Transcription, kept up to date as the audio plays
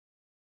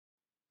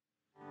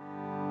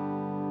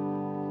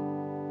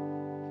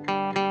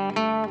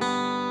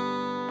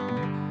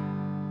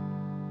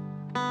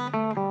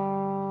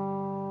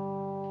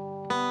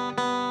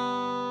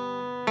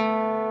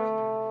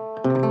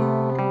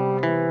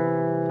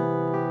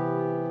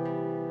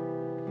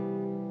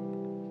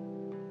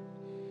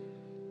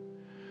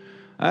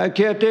I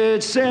kept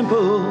it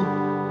simple.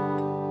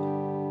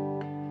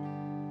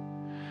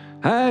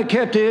 I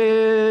kept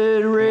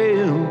it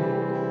real.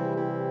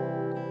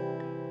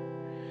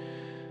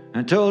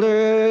 I told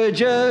her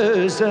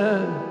just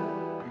the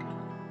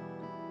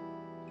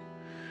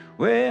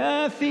way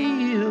I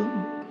feel.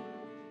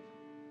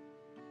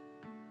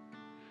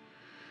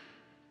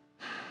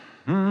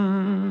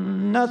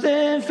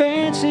 Nothing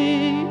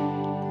fancy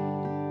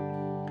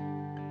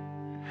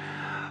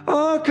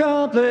or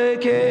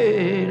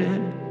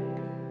complicated,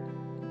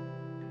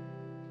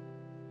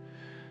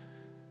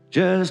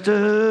 just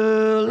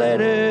a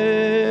letter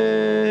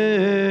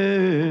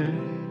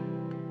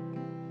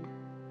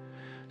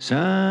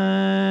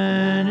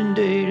signed and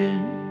dated,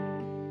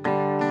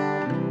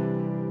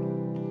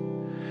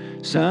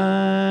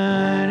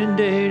 signed and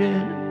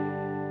dated.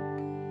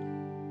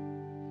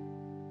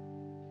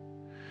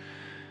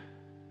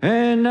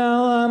 And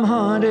now I'm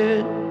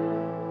haunted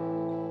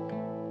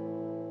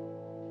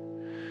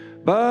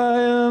by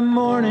a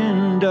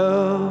mourning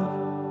dove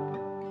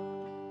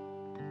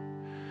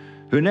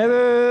who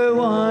never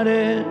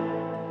wanted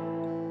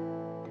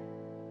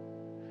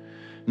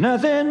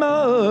nothing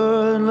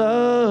more than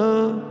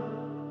love.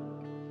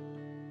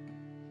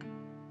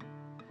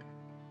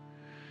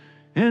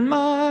 In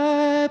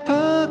my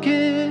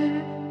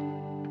pocket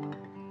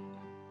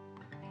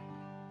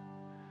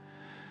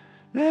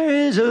there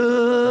is a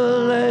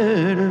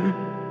letter.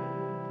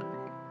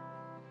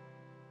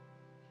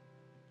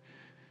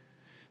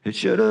 It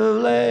should have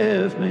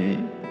left me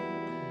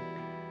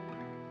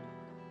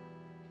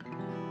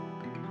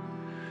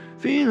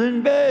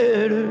feeling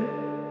better,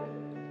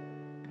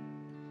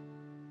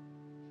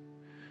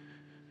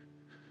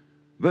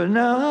 but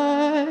now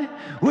I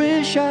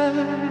wish I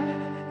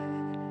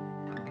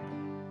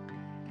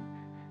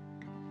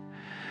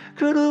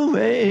could have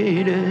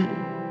waited.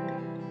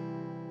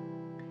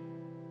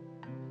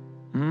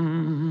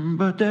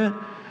 But that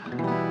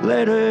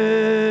letter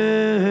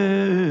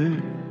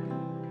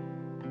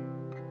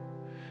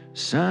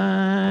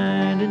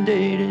signed and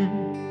dated,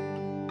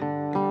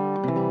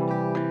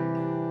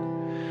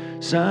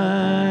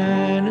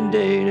 signed and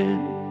dated.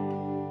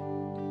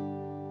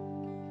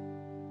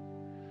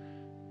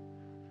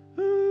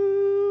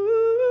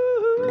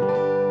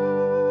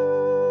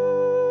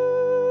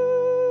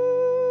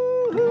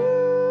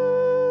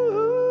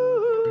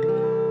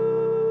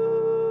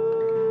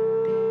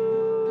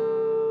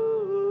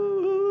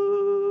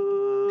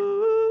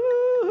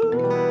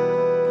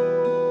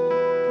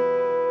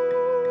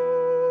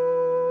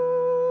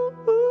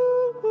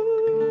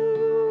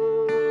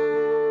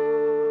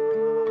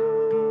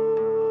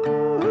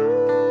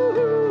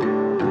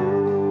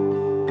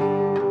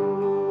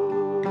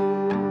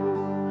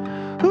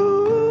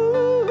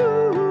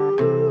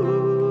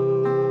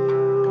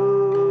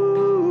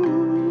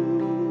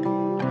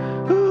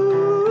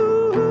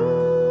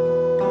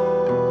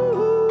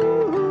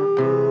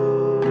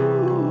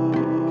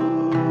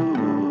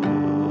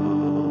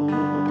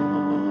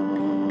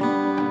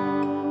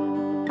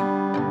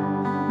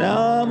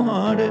 Now I'm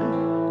haunted